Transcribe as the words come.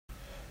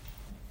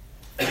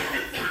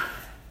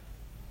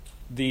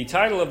The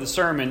title of the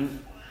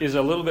sermon is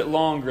a little bit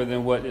longer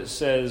than what it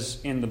says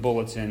in the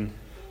bulletin,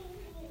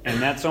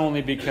 and that's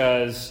only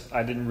because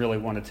I didn't really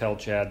want to tell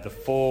Chad the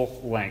full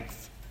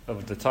length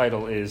of the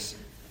title is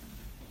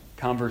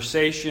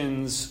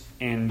Conversations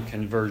and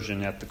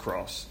Conversion at the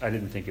Cross. I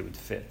didn't think it would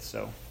fit,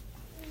 so.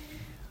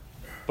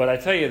 But I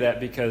tell you that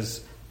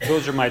because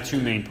those are my two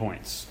main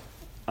points.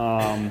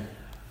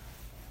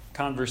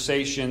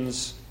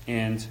 Conversations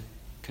and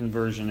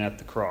conversion at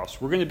the cross.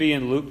 We're going to be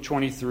in Luke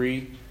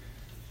 23,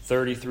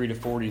 33 to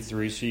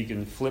 43, so you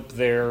can flip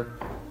there.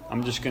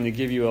 I'm just going to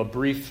give you a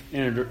brief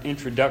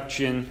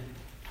introduction.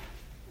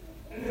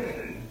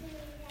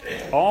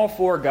 All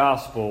four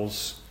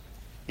Gospels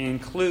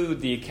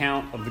include the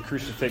account of the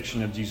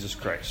crucifixion of Jesus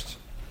Christ.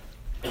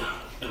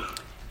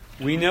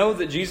 We know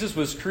that Jesus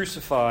was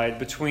crucified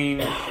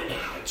between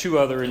two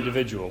other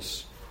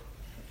individuals,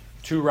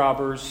 two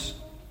robbers,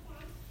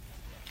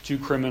 two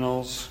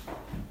criminals.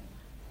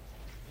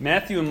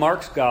 Matthew and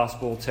Mark's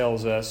Gospel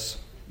tells us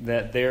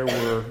that there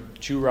were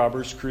two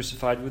robbers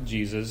crucified with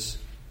Jesus,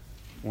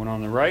 one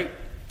on the right,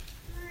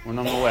 one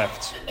on the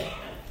left.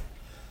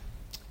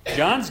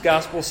 John's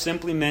Gospel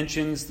simply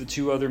mentions the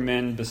two other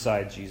men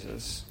beside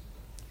Jesus.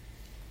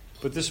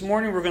 But this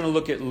morning we're going to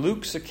look at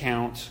Luke's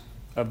account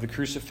of the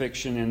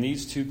crucifixion and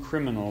these two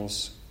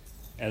criminals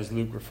as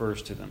Luke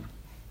refers to them.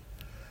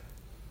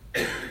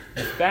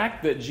 The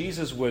fact that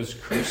Jesus was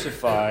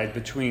crucified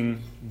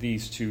between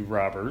these two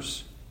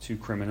robbers, two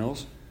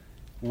criminals,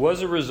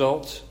 was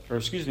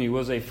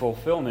a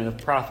fulfillment of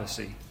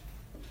prophecy.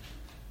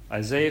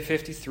 Isaiah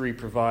 53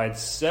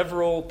 provides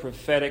several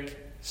prophetic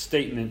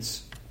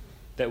statements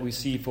that we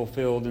see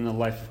fulfilled in the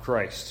life of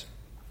Christ.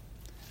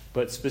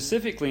 But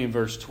specifically in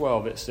verse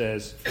 12 it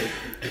says,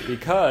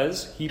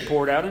 "Because he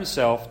poured out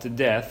himself to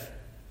death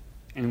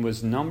and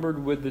was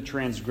numbered with the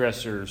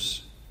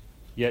transgressors,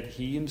 yet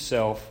he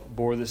himself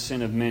bore the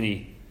sin of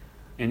many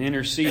and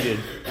interceded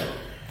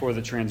for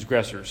the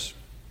transgressors."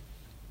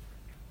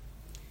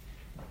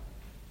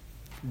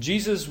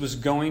 Jesus was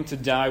going to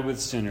die with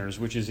sinners,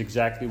 which is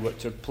exactly what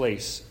took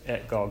place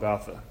at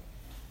Golgotha.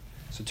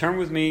 So turn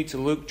with me to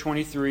Luke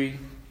 23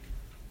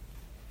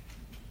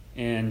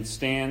 and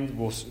stand.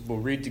 We'll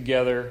read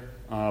together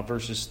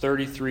verses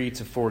 33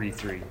 to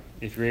 43,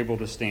 if you're able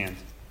to stand.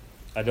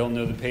 I don't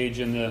know the page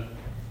in the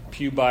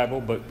Pew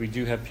Bible, but we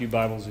do have Pew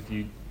Bibles if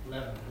you...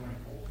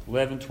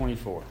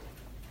 11:24.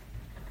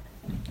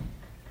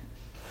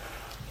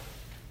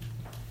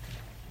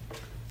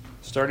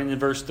 Starting in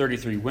verse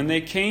 33. "When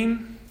they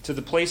came to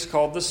the place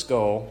called the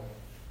Skull,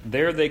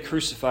 there they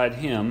crucified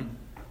him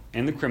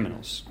and the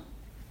criminals,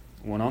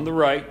 one on the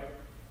right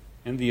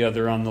and the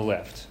other on the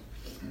left.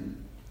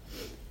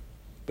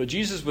 But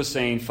Jesus was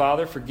saying,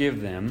 'Father,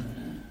 forgive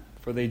them,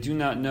 for they do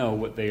not know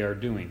what they are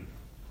doing.'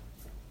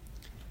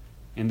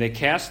 And they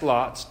cast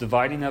lots,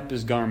 dividing up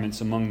his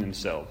garments among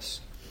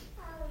themselves.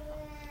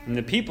 And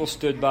the people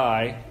stood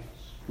by,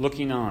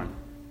 looking on.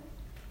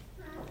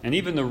 And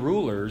even the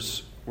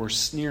rulers were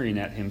sneering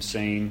at him,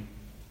 saying,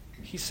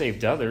 'He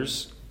saved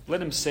others.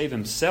 Let him save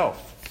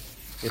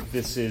himself, if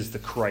this is the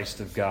Christ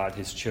of God,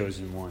 his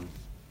chosen one.'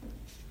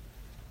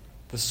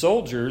 The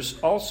soldiers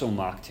also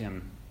mocked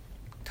him,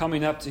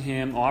 coming up to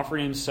him,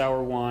 offering him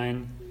sour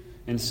wine,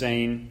 and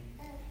saying,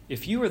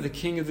 'If you are the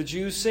king of the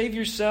Jews, save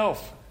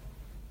yourself.'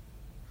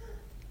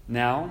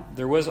 Now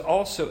there was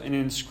also an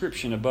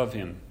inscription above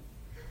him,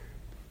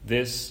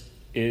 'This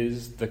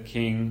is the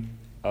King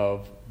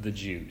of the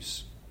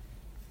Jews.'"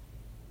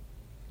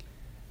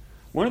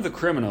 One of the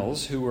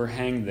criminals who were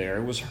hanged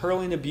there was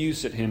hurling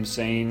abuse at him,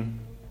 saying,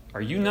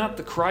 "Are you not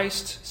the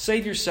Christ?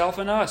 Save yourself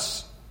and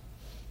us."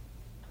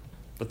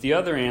 But the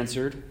other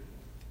answered,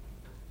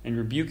 and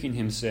rebuking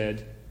him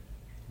said,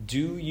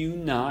 "Do you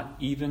not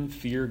even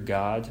fear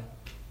God,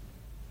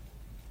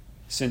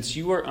 since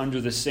you are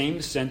under the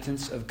same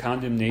sentence of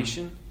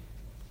condemnation?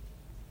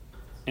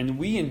 And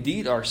we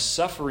indeed are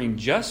suffering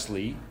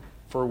justly,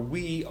 for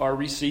we are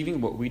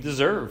receiving what we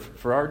deserve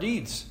for our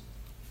deeds.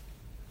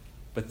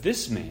 But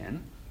this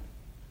man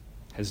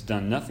has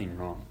done nothing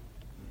wrong."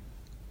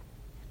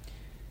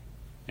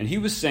 And he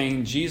was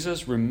saying,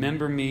 "Jesus,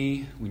 remember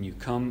me when you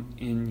come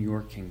in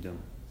your kingdom."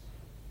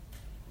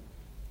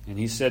 And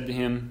he said to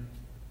him,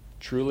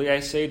 "Truly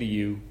I say to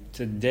you,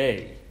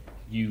 today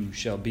you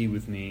shall be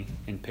with me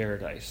in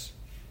paradise."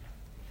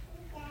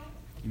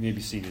 You may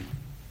be seated.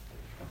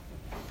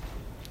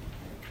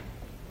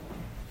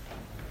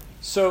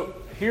 So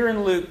here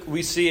in Luke,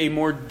 we see a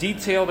more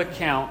detailed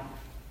account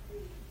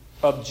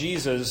of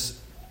Jesus,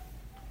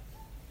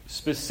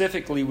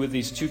 specifically with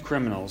these two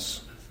criminals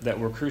that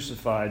were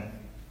crucified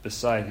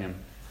beside him.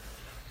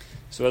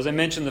 So as I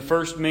mentioned, the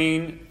first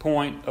main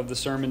point of the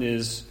sermon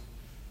is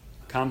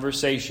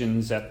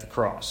conversations at the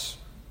cross.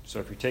 So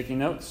if you're taking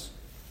notes,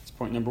 it's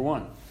point number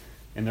 1.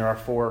 And there are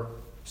 4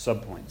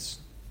 subpoints.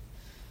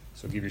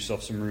 So give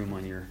yourself some room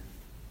on your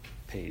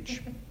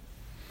page.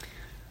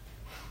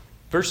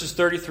 Verses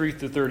 33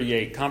 to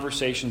 38,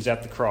 conversations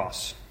at the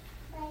cross.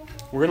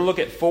 We're going to look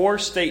at 4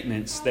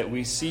 statements that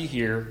we see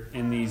here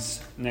in these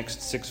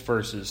next 6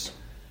 verses.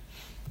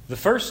 The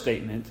first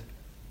statement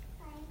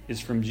is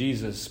from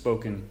Jesus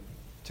spoken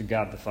to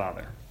God the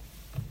Father.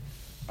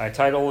 I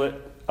title it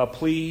A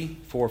Plea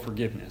for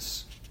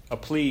Forgiveness. A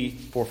plea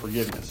for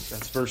forgiveness.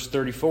 That's verse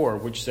 34,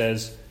 which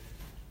says,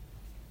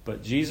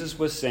 "But Jesus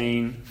was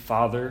saying,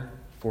 'Father,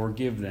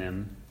 forgive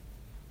them,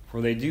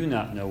 for they do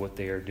not know what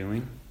they are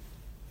doing.'"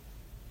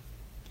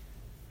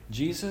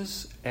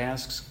 Jesus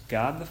asks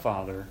God the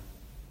Father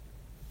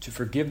to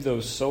forgive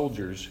those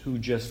soldiers who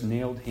just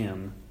nailed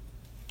him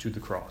to the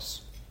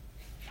cross.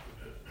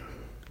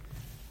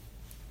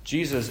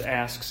 Jesus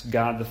asks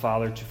God the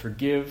Father to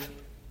forgive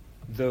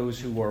those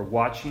who are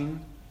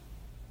watching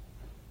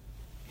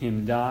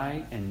him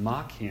die and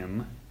mock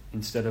him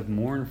instead of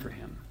mourn for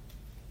him.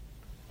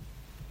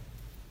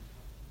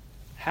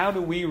 How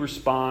do we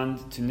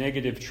respond to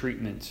negative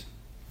treatment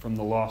from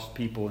the lost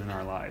people in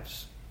our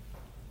lives?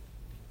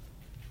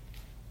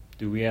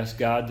 Do we ask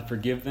God to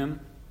forgive them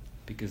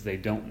because they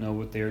don't know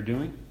what they are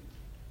doing?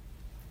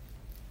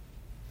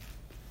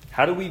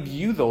 How do we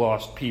view the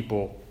lost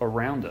people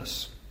around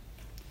us?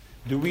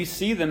 Do we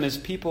see them as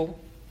people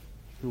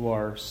who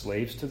are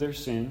slaves to their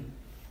sin?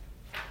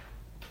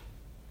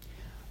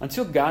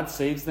 Until God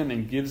saves them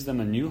and gives them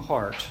a new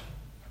heart,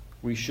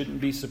 we shouldn't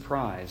be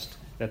surprised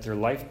that their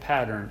life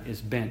pattern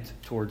is bent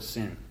towards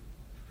sin.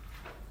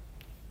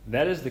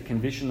 That is the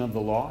condition of the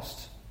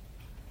lost,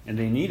 and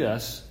they need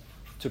us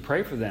to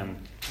pray for them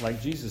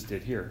like Jesus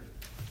did here.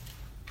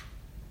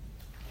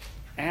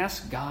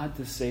 Ask God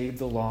to save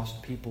the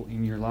lost people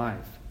in your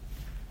life.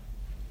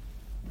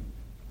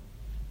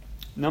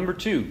 Number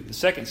 2, the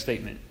second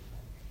statement.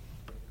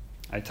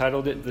 I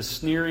titled it The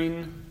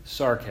Sneering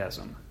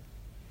Sarcasm.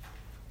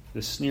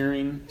 The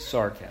sneering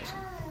sarcasm.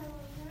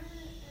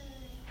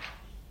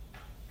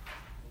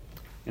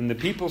 And the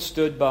people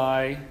stood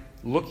by,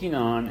 looking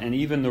on, and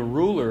even the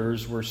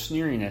rulers were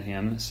sneering at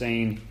him,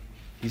 saying,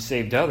 "He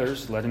saved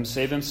others, let him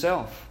save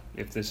himself,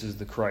 if this is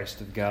the Christ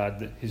of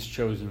God, his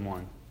chosen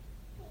one."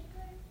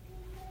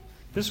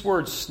 This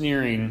word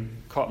sneering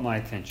caught my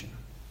attention.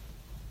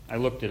 I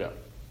looked it up.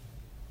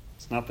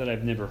 It's not that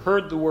I've never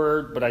heard the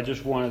word, but I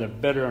just wanted a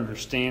better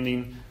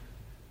understanding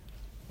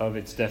of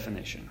its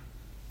definition.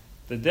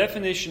 The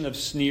definition of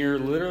sneer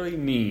literally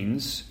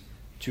means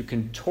to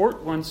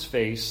contort one's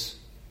face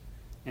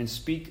and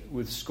speak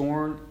with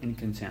scorn and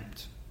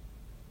contempt.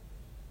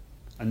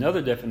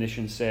 Another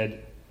definition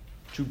said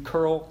to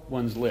curl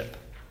one's lip.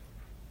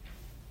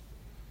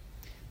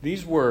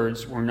 These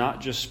words were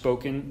not just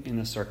spoken in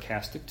a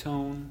sarcastic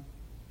tone,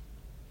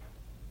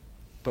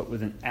 but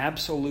with an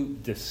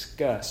absolute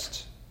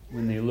disgust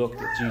when they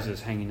looked at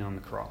Jesus hanging on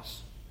the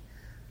cross.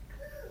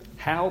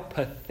 How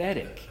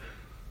pathetic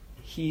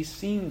he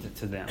seemed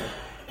to them.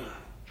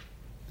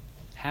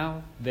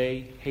 How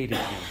they hated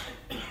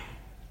him.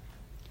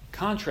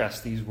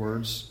 Contrast these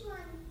words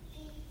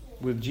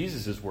with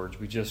Jesus'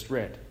 words we just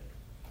read.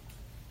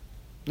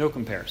 No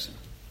comparison.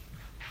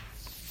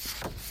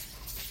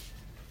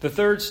 The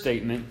third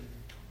statement,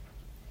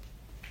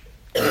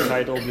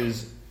 titled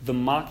is The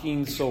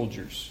Mocking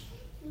Soldiers.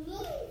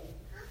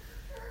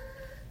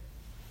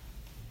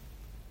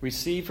 We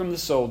see from the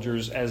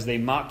soldiers as they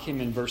mock him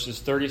in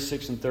verses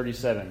 36 and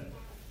 37.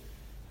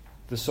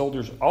 The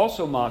soldiers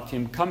also mocked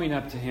him, coming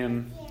up to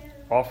him,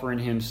 offering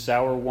him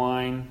sour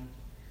wine,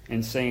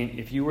 and saying,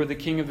 "If you are the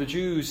king of the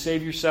Jews,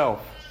 save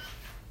yourself."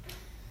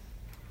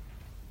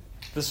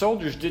 The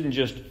soldiers didn't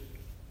just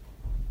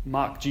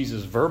mock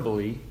Jesus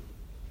verbally.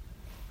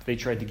 They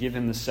tried to give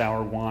him the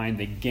sour wine.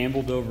 They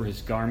gambled over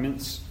his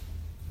garments.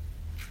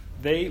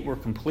 They were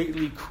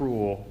completely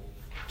cruel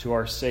to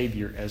our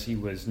Savior as he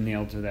was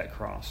nailed to that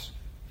cross.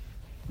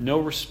 No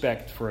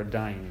respect for a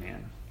dying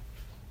man.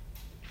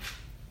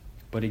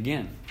 But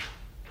again,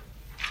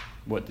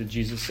 what did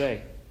Jesus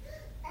say?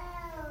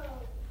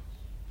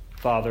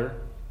 "Father,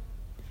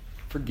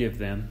 forgive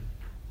them."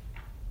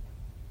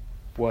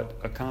 What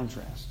a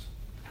contrast.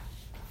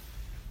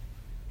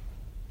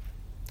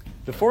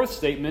 The fourth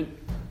statement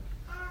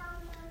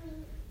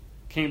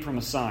came from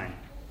a sign.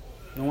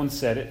 No one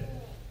said it.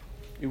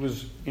 It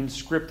was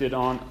inscripted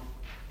on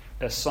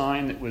a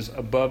sign that was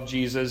above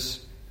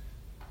Jesus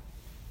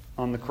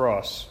on the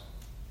cross.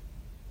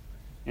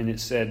 And it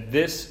said,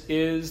 "This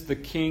is the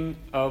King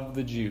of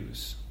the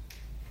Jews."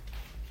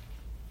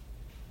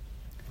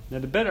 Now,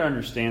 to better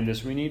understand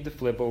this, we need to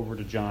flip over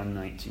to John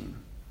 19.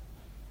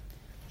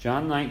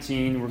 John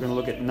 19, we're going to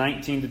look at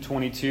 19 to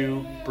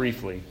 22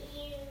 briefly.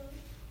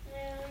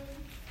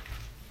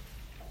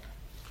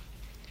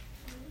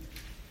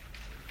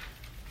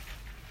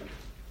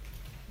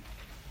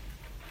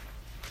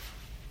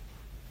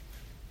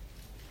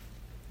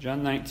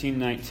 John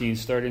 19:19,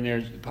 starting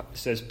there,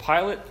 says,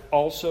 "Pilate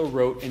also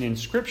wrote an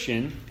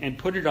inscription and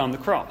put it on the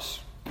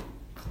cross.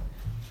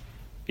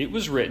 It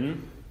was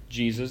written,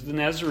 'Jesus the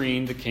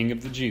Nazarene, the King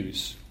of the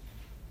Jews.'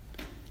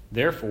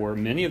 Therefore,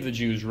 many of the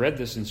Jews read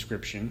this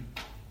inscription,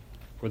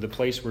 for the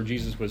place where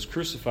Jesus was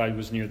crucified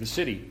was near the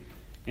city,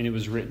 and it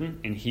was written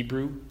in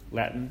Hebrew,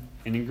 Latin,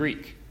 and in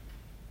Greek.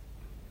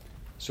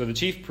 So the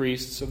chief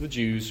priests of the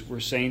Jews were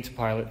saying to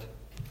Pilate,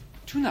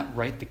 'Do not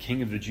write the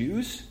King of the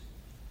Jews,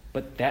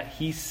 but that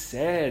he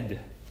said,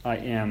 I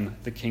am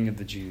the King of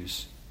the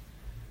Jews?"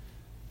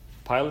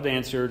 Pilate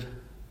answered,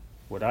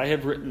 "What I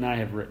have written, I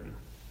have written."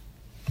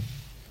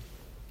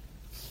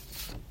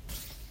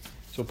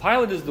 So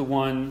Pilate is the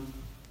one,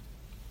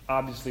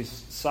 obviously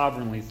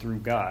sovereignly through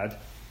God,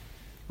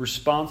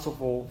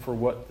 responsible for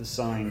what the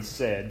sign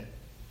said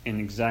and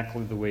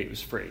exactly the way it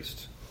was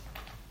phrased.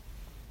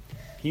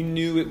 He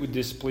knew it would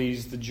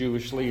displease the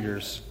Jewish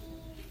leaders,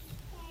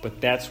 but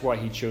that's why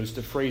he chose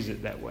to phrase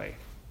it that way.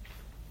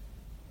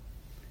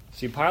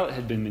 See, Pilate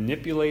had been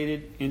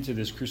manipulated into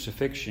this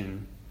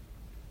crucifixion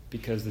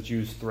because the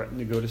Jews threatened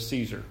to go to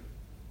Caesar.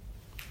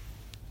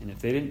 And if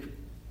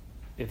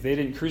they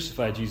didn't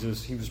crucify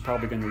Jesus, he was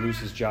probably going to lose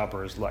his job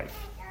or his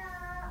life.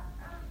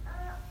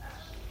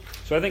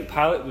 So I think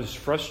Pilate was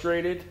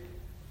frustrated,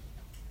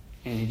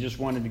 and he just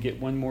wanted to get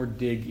one more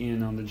dig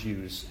in on the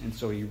Jews. And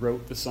so he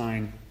wrote the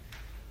sign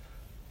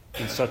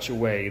in such a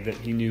way that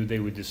he knew they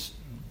would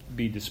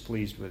be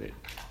displeased with it.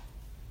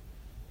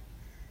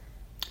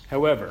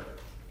 However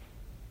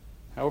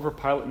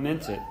Pilate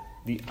meant it,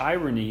 the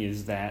irony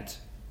is that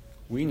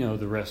we know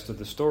the rest of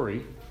the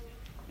story,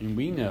 and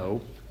we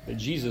know that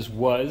Jesus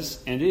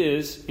was and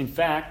is, in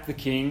fact, the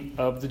King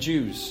of the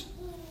Jews.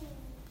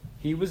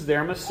 He was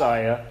their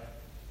Messiah,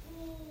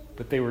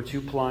 but they were too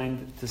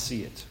blind to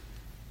see it.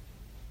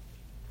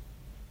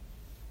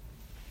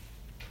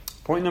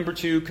 Point number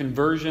 2,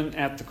 conversion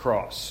at the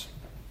cross.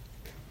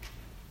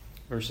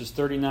 Verses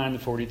 39 to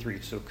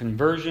 43. So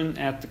conversion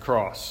at the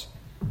cross.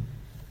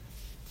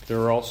 There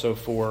are also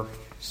 4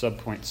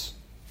 subpoints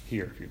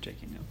here if you're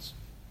taking notes.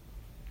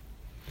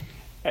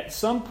 At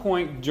some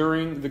point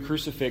during the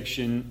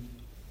crucifixion,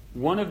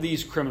 one of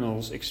these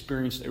criminals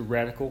experienced a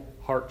radical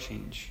heart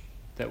change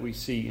that we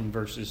see in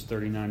verses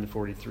 39 to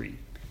 43.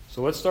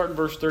 So let's start in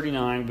verse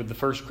 39 with the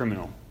first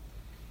criminal,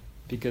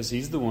 because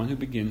he's the one who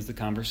begins the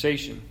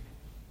conversation.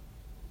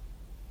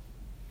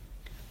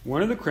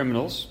 One of the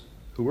criminals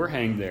who were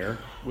hanged there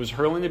was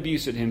hurling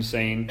abuse at him,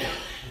 saying,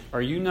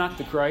 "Are you not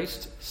the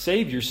Christ?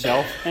 Save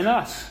yourself and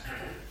us."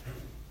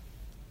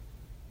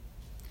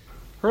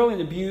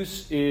 Hurling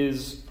abuse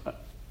is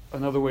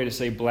another way to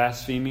say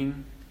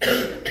blaspheming.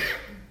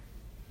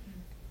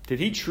 Did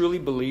he truly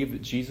believe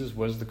that Jesus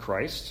was the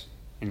Christ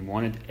and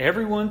wanted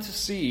everyone to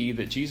see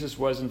that Jesus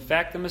was in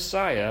fact the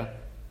Messiah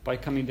by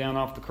coming down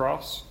off the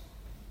cross?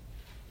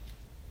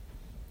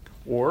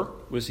 Or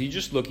was he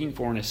just looking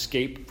for an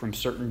escape from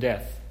certain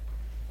death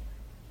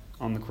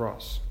on the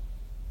cross?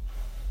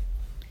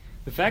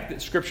 The fact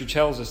that Scripture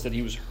tells us that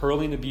he was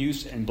hurling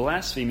abuse and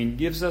blaspheming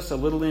gives us a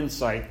little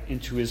insight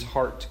into his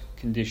heart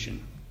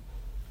condition.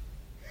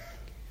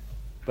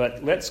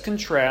 But let's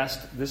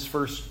contrast this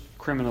first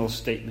criminal's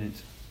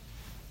statement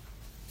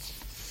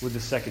with the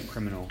second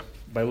criminal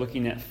by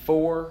looking at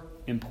 4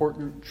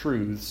 important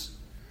truths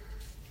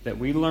that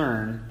we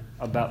learn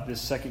about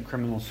this second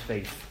criminal's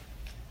faith.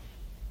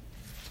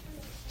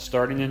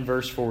 Starting in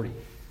verse 40.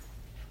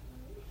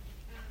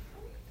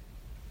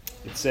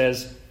 It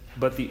says,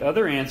 "But the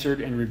other answered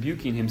and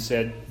rebuking him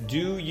said,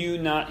 'Do you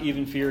not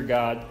even fear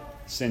God,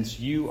 since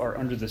you are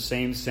under the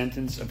same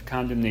sentence of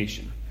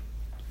condemnation?'"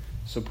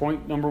 So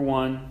point number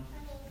 1,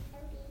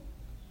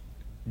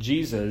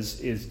 Jesus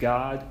is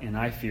God and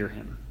I fear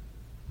him.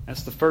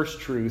 That's the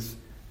first truth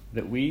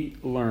that we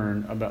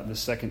learn about the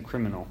second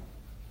criminal,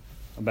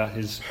 about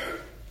his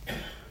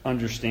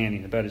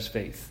understanding, about his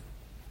faith.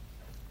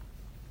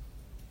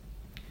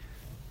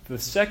 The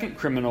second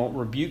criminal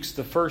rebukes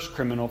the first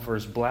criminal for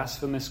his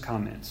blasphemous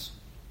comments.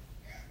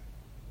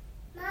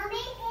 Mommy?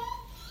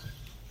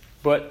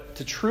 But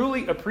to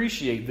truly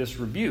appreciate this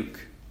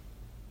rebuke,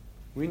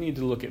 we need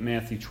to look at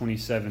Matthew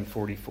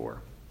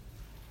 27:44.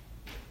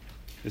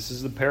 This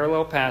is the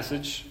parallel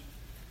passage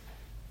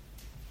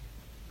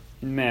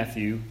in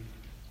Matthew.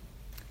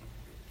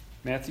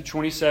 Matthew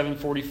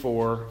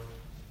 27:44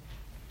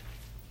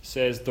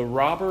 says, "The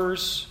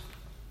robbers,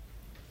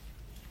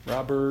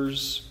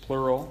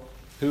 plural,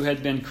 who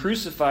had been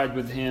crucified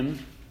with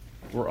him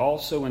were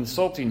also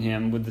insulting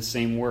him with the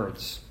same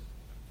words."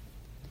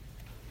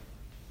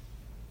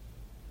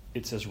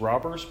 It says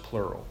robbers,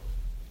 plural.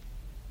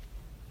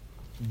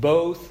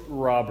 Both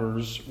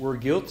robbers were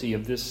guilty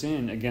of this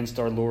sin against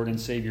our Lord and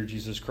Savior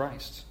Jesus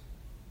Christ.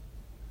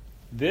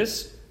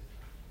 This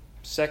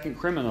second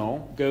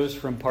criminal goes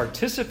from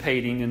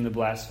participating in the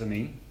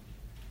blasphemy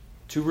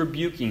to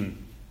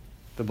rebuking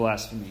the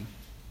blasphemy.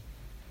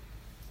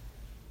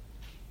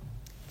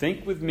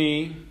 Think with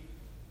me,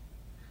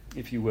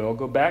 if you will,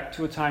 go back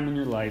to a time in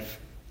your life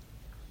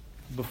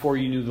before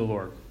you knew the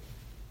Lord.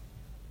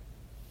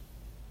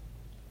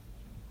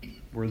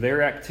 Were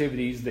there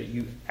activities that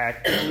you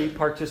actively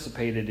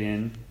participated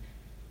in,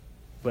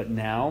 but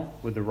now,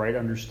 with the right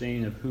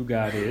understanding of who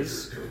God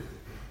is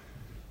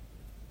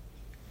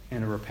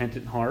and a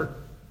repentant heart,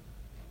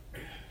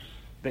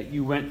 that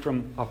you went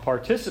from a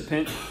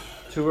participant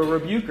to a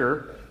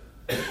rebuker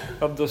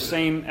of those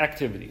same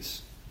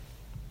activities?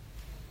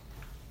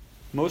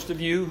 Most of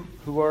you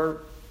who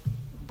are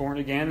born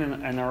again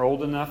and are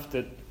old enough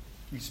that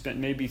you spent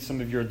maybe some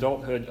of your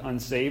adulthood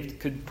unsaved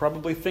could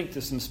probably think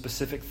to some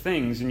specific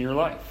things in your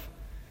life.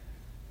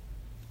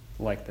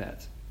 like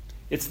that.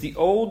 It's the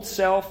old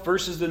self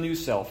versus the new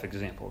self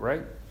example,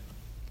 right?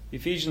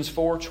 Ephesians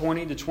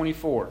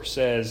 4:20-24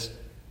 says,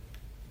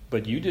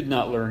 "But you did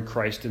not learn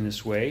Christ in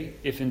this way,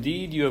 if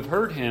indeed you have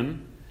heard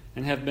him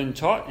and have been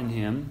taught in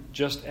him,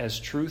 just as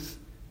truth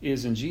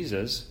is in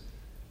Jesus,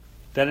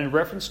 that in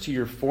reference to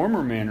your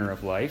former manner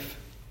of life,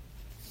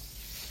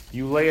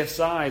 you lay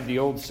aside the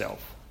old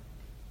self,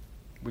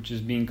 which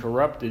is being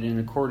corrupted in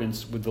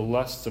accordance with the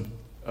lusts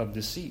of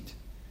deceit,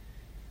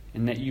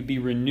 and that you be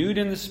renewed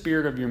in the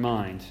spirit of your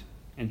mind,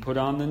 and put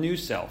on the new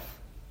self,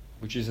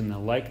 which is in the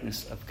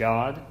likeness of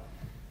God,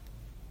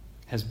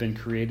 has been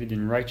created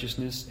in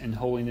righteousness and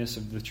holiness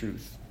of the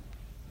truth."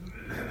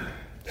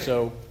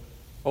 So,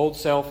 old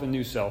self and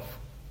new self.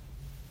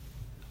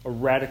 A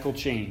radical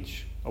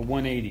change, a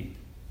 180.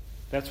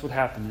 That's what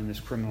happened in this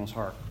criminal's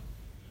heart.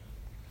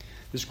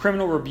 This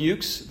criminal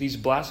rebukes these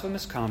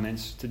blasphemous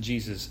comments to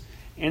Jesus,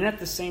 and at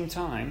the same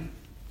time,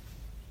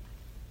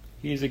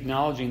 he is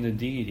acknowledging the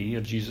deity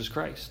of Jesus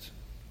Christ.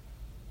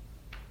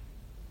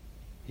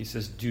 He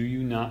says, "Do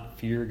you not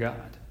fear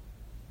God?"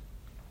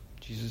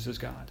 Jesus is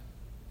God.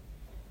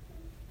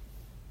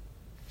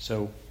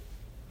 So,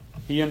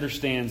 he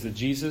understands that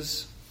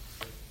Jesus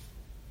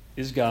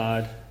is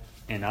God,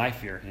 and I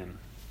fear him.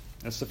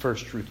 That's the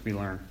first truth we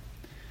learn.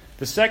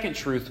 The second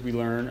truth we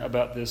learn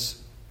about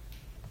this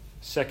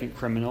second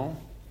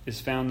criminal is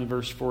found in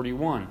verse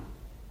 41.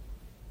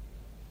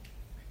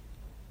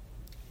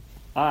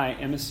 I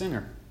am a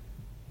sinner.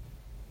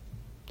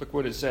 Look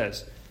what it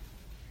says.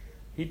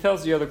 He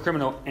tells the other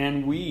criminal,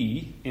 "And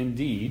we,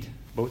 indeed,"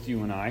 both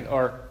you and I,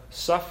 "are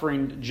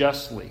suffering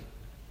justly,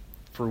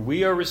 for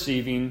we are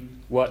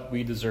receiving what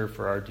we deserve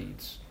for our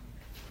deeds."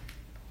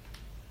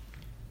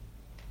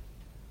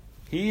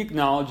 He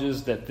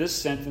acknowledges that this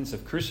sentence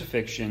of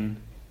crucifixion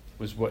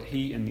was what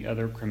he and the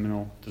other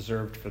criminal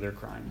deserved for their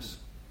crimes.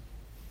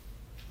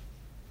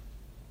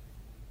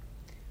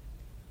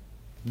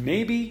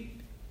 Maybe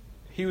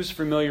he was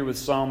familiar with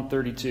Psalm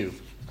 32.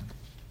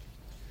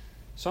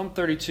 Psalm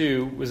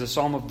 32 was a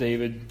psalm of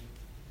David.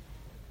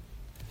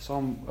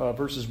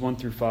 Verses 1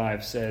 through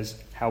 5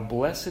 says, "How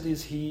blessed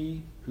is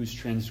he whose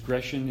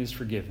transgression is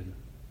forgiven,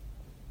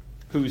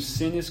 whose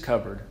sin is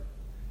covered.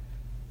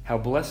 How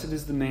blessed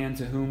is the man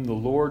to whom the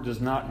Lord does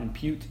not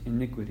impute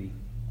iniquity,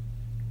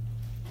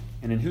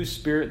 and in whose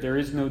spirit there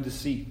is no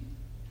deceit.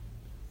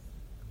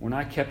 When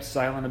I kept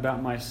silent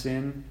about my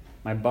sin,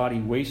 my body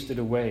wasted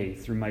away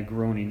through my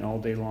groaning all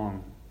day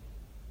long.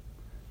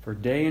 For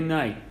day and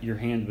night your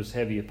hand was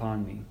heavy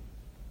upon me.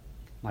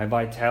 My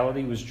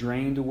vitality was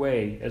drained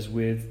away as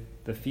with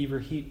the fever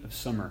heat of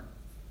summer.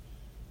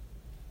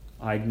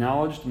 I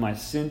acknowledged my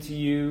sin to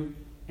you,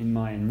 and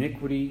my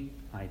iniquity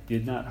I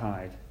did not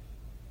hide.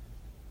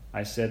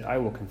 I said, I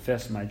will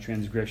confess my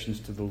transgressions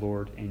to the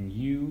Lord, and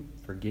you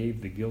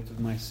forgave the guilt of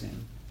my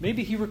sin."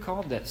 Maybe he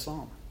recalled that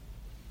psalm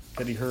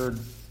that he heard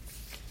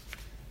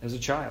as a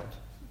child.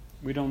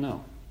 We don't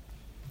know.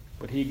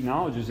 But he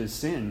acknowledges his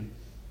sin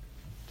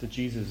to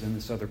Jesus and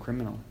this other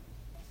criminal.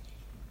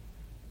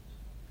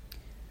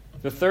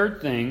 The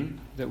third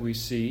thing that we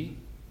see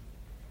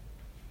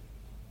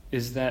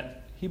is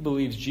that he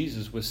believes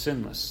Jesus was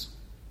sinless.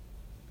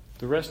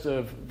 The rest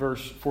of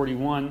verse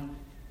 41,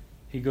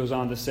 he goes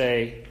on to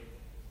say,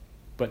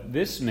 "But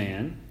this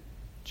man,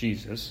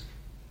 Jesus,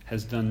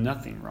 has done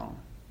nothing wrong."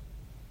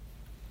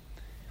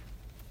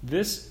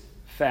 This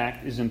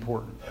fact is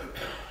important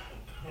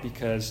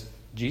because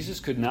Jesus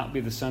could not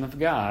be the Son of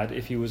God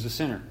if he was a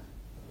sinner.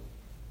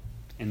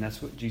 And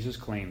that's what Jesus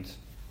claimed.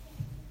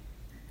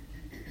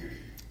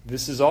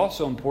 This is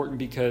also important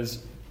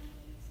because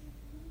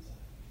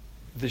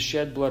the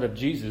shed blood of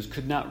Jesus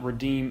could not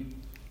redeem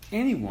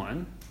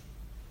anyone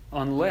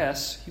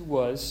unless he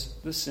was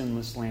the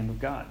sinless Lamb of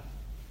God,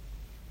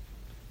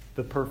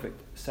 the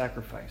perfect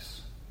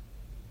sacrifice.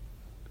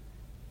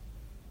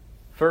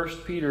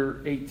 1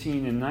 Peter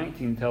 18 and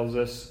 19 tells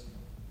us,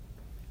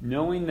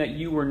 "Knowing that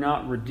you were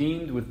not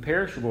redeemed with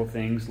perishable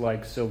things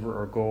like silver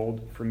or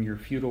gold from your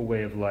futile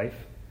way of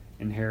life,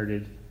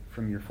 inherited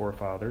from your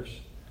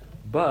forefathers,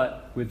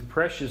 but with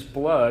precious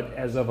blood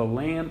as of a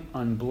lamb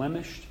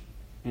unblemished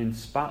and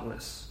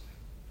spotless,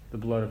 the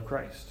blood of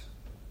Christ."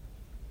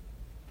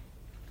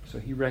 So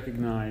he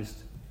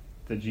recognized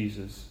that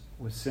Jesus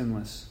was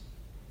sinless.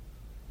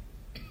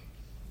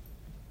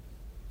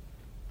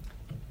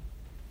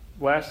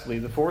 Lastly,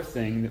 the fourth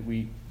thing that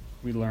we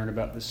learn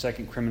about the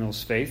second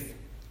criminal's faith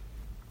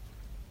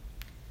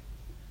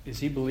is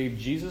he believed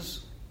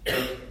Jesus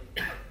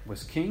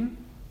was king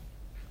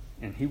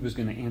and he was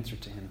going to answer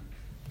to him.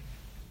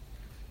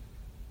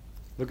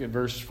 Look at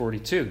verse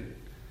 42.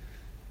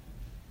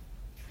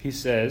 He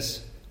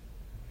says,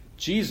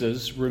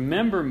 "Jesus,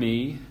 remember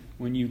me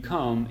when you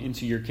come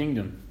into your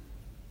kingdom."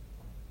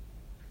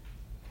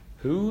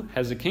 Who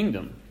has a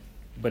kingdom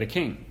but a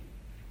king?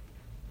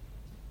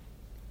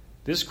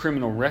 This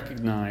criminal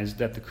recognized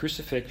that the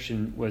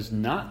crucifixion was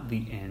not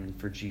the end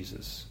for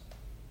Jesus,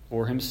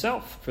 or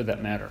himself for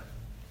that matter,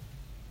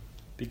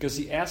 because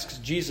he asks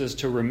Jesus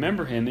to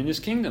remember him in his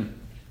kingdom.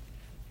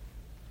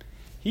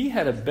 He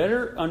had a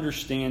better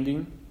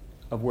understanding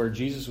of where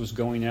Jesus was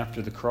going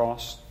after the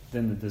cross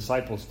than the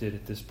disciples did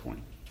at this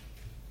point.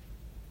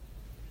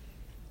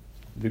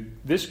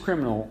 This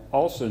criminal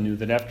also knew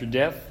that after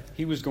death,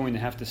 he was going to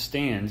have to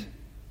stand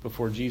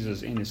before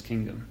Jesus in his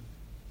kingdom.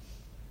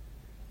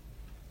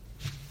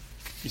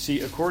 You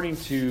see, according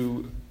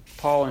to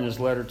Paul in his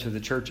letter to the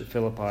church at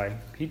Philippi,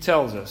 he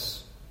tells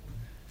us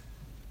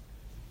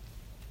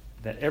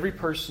that every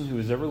person who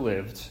has ever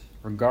lived,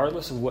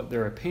 regardless of what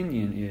their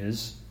opinion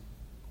is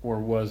or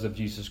was of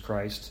Jesus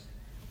Christ,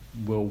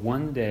 will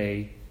one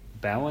day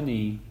bow a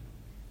knee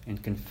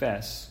and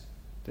confess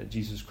that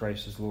Jesus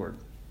Christ is Lord.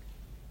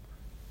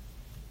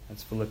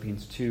 That's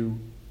Philippians 2,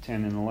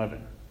 10, and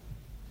 11.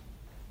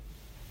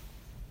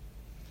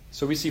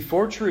 So we see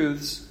 4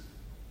 truths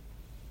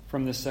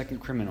from this second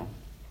criminal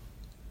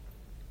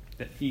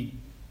that he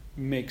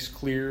makes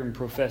clear and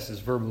professes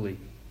verbally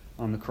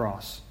on the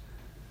cross.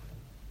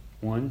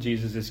 1,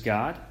 Jesus is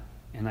God,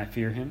 and I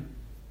fear him.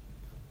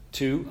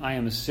 2, I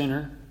am a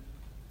sinner.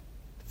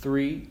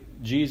 3,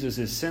 Jesus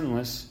is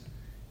sinless.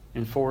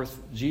 And 4th,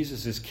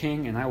 Jesus is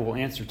king, and I will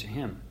answer to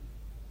him.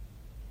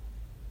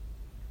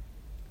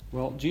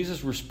 Well,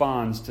 Jesus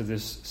responds to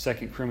this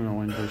second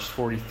criminal in verse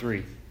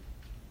 43.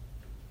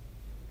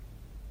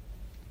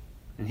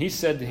 And he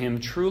said to him,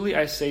 "Truly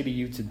I say to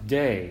you,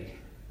 today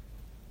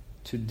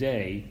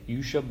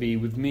you shall be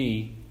with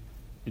me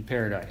in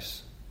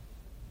paradise."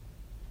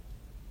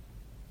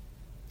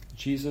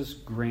 Jesus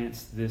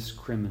grants this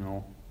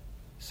criminal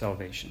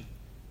salvation.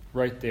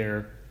 Right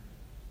there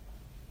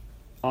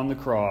on the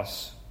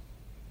cross,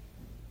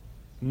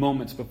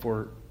 moments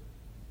before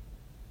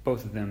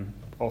both of them,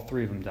 all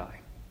 3 of them die.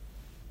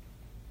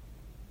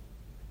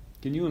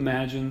 Can you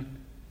imagine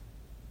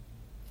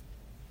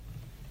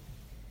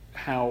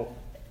how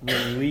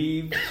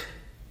relieved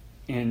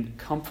and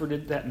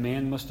comforted that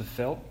man must have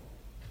felt?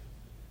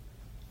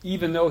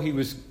 Even though he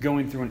was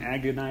going through an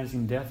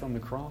agonizing death on the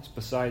cross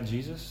beside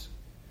Jesus,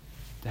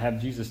 to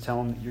have Jesus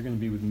tell him that you're going to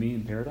be with me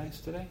in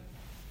paradise today?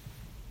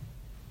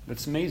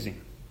 That's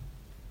amazing.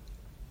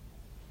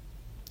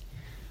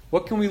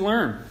 What can we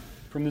learn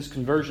from this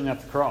conversion at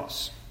the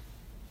cross?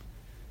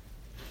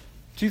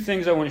 2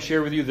 things I want to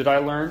share with you that I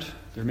learned.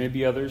 There may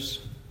be others.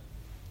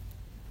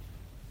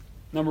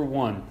 Number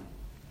 1,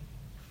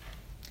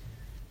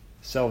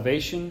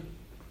 salvation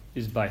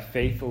is by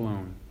faith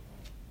alone.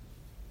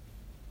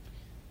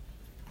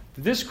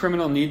 Did this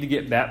criminal need to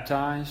get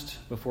baptized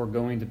before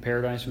going to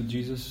paradise with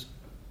Jesus?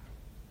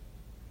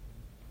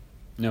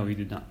 No, he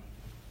did not.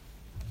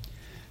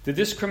 Did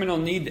this criminal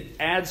need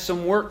to add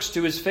some works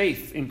to his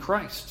faith in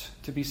Christ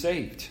to be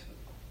saved?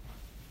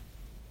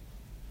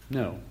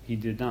 No, he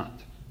did not.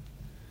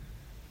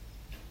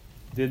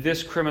 Did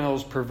this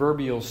criminal's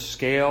proverbial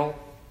scale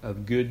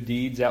of good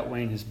deeds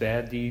outweigh his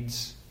bad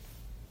deeds?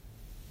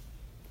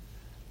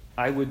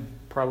 I would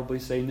probably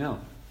say no.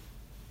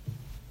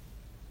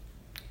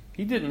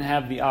 He didn't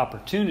have the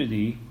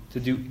opportunity to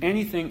do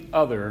anything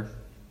other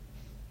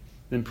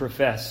than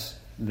profess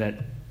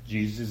that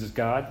Jesus is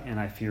God and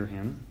I fear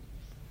him.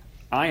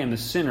 I am a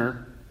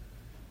sinner.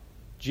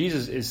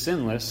 Jesus is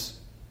sinless.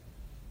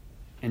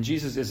 And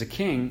Jesus is a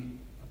king,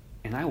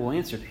 and I will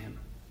answer to him.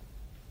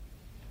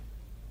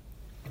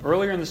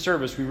 Earlier in the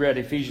service, we read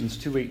Ephesians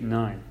 2, 8, and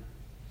 9.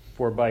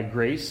 For by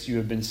grace you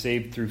have been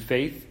saved through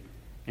faith,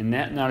 and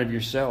that not of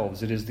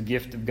yourselves. It is the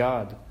gift of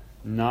God,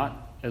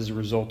 not as a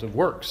result of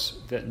works,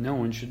 that no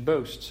one should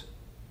boast.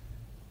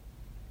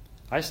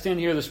 I stand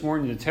here this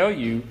morning to tell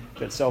you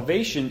that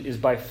salvation is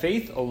by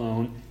faith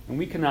alone, and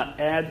we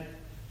cannot add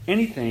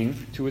anything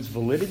to its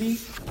validity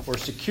or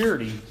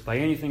security by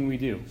anything we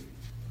do.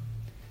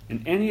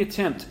 And any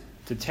attempt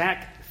to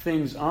tack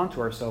things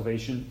onto our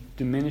salvation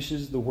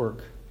diminishes the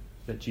work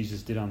that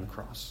Jesus did on the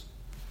cross.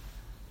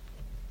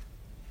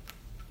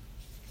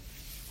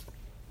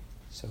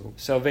 So,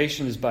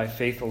 salvation is by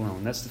faith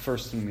alone. That's the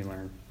first thing we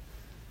learn.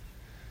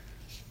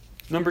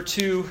 Number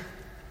 2,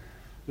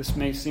 this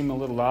may seem a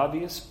little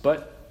obvious,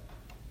 but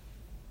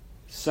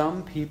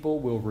some people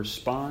will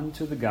respond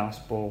to the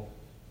gospel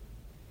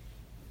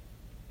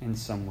and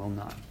some will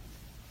not.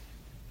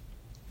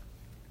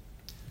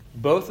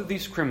 Both of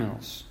these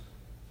criminals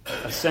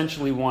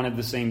essentially wanted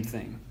the same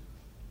thing: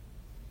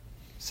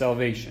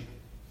 salvation.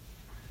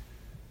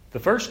 The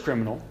first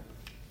criminal,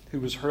 who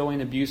was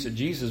hurling abuse at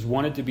Jesus,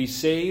 wanted to be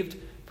saved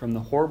from the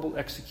horrible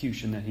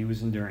execution that he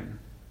was enduring,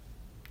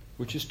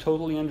 which is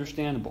totally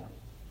understandable.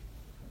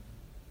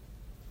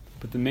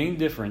 But the main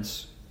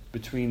difference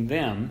between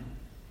them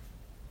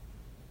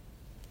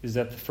is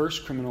that the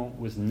first criminal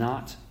was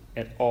not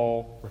at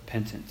all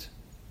repentant.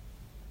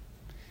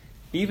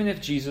 Even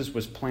if Jesus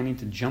was planning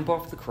to jump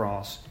off the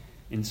cross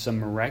in some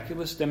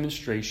miraculous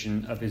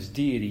demonstration of his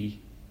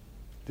deity,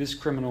 this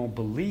criminal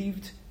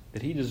believed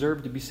that he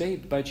deserved to be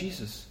saved by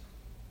Jesus.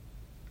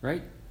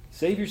 Right?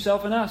 Save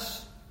yourself and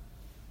us.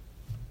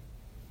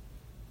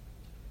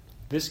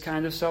 This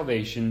kind of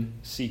salvation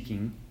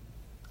seeking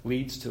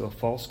leads to a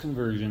false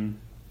conversion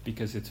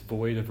because it's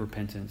void of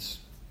repentance.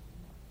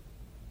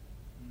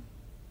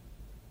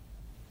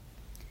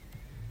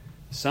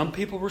 Some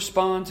people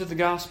respond to the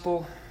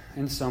gospel,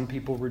 and some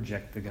people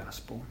reject the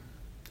gospel.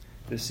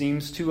 This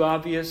seems too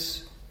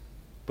obvious,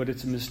 but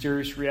it's a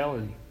mysterious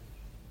reality.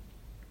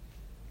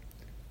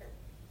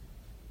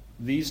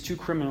 These two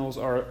criminals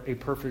are a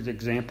perfect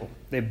example.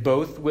 They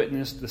both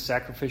witnessed the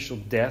sacrificial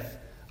death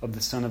of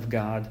the Son of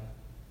God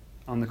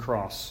on the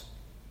cross,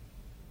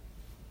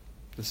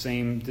 the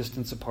same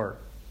distance apart.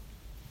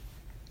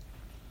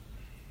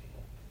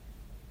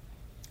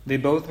 They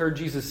both heard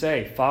Jesus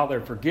say, "Father,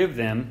 forgive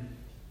them,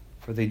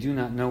 for they do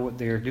not know what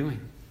they are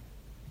doing."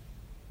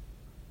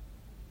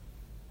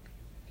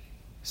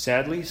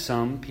 Sadly,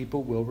 some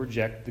people will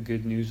reject the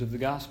good news of the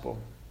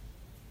gospel.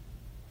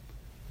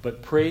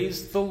 But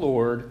praise the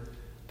Lord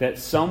that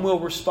some will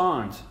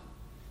respond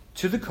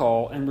to the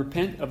call and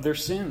repent of their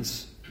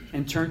sins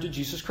and turn to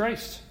Jesus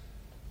Christ.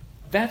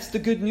 That's the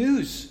good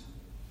news.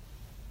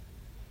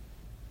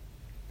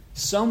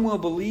 Some will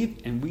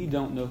believe, and we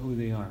don't know who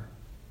they are.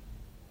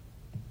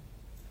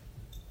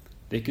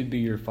 They could be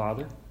your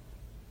father.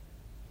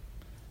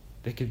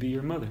 They could be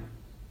your mother,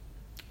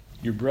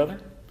 your brother,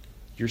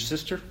 your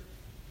sister,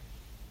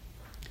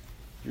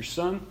 your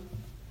son,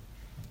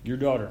 your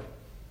daughter,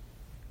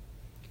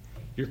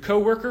 your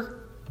coworker,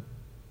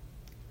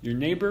 your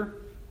neighbor,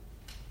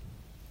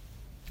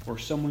 or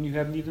someone you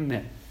haven't even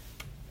met.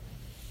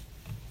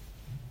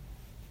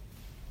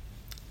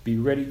 Be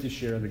ready to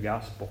share the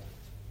gospel.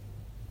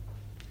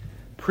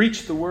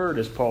 Preach the word,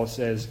 as Paul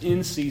says,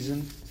 in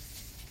season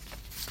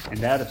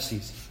and out of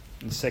season,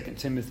 in 2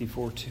 Timothy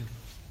 4:2.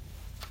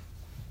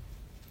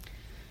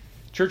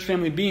 Church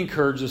family, be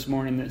encouraged this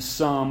morning that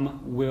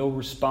some will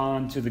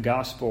respond to the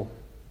gospel.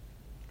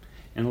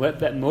 And let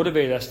that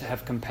motivate us to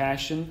have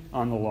compassion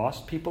on the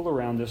lost people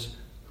around us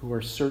who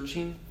are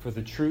searching for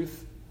the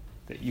truth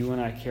that you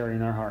and I carry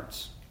in our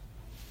hearts.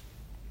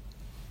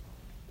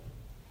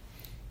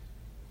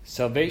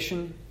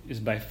 Salvation is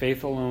by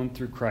faith alone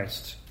through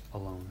Christ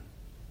alone.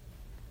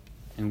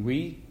 And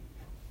we,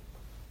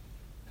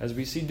 as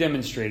we see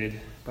demonstrated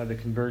by the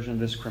conversion of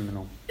this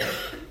criminal,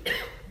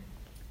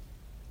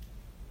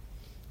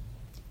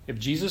 if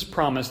Jesus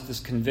promised this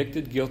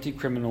convicted, guilty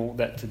criminal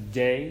that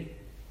today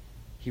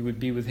he would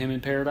be with him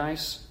in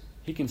paradise,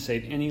 he can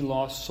save any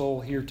lost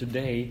soul here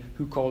today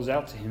who calls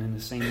out to him in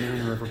the same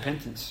manner of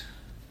repentance.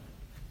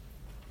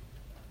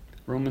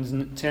 Romans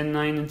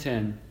 10:9 and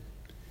 10,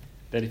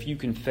 that if you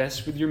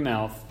confess with your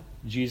mouth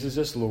Jesus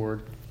as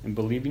Lord and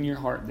believe in your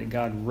heart that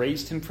God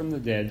raised him from the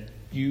dead,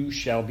 you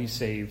shall be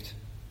saved.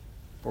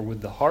 For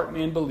with the heart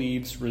man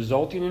believes,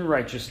 resulting in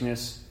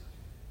righteousness,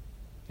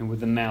 and with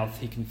the mouth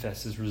he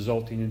confesses,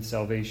 resulting in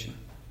salvation.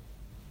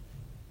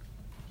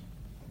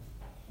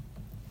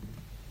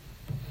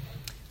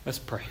 Let's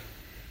pray.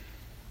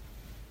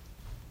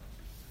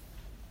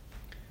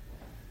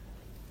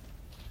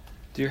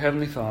 Dear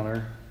Heavenly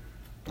Father,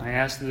 I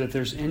ask that if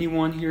there's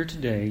anyone here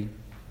today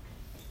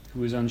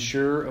who is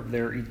unsure of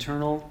their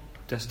eternal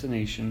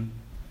destination,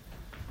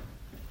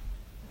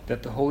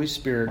 that the Holy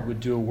Spirit would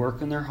do a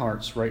work in their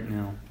hearts right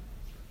now.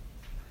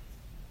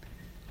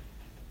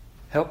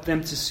 Help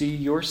them to see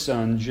your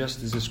Son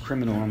just as this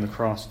criminal on the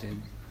cross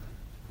did.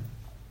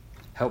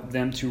 Help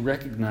them to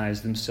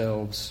recognize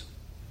themselves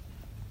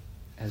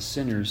as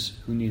sinners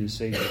who need a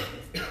Savior.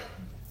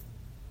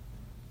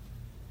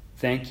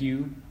 Thank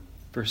you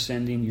for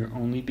sending your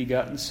only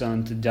begotten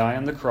Son to die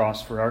on the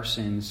cross for our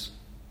sins.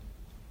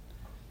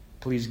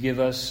 Please give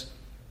us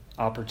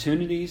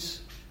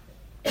opportunities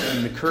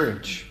and the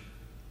courage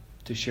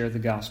to share the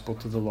gospel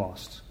to the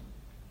lost.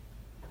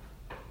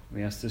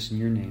 We ask this in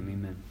your name.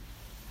 Amen.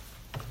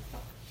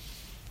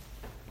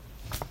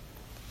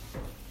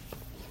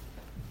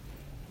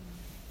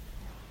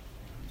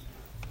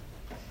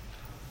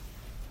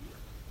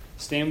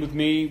 Stand with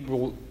me.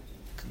 We'll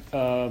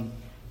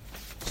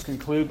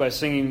conclude by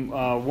singing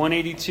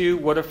 182,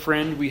 What a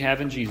Friend We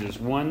Have in Jesus.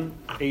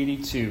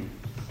 182.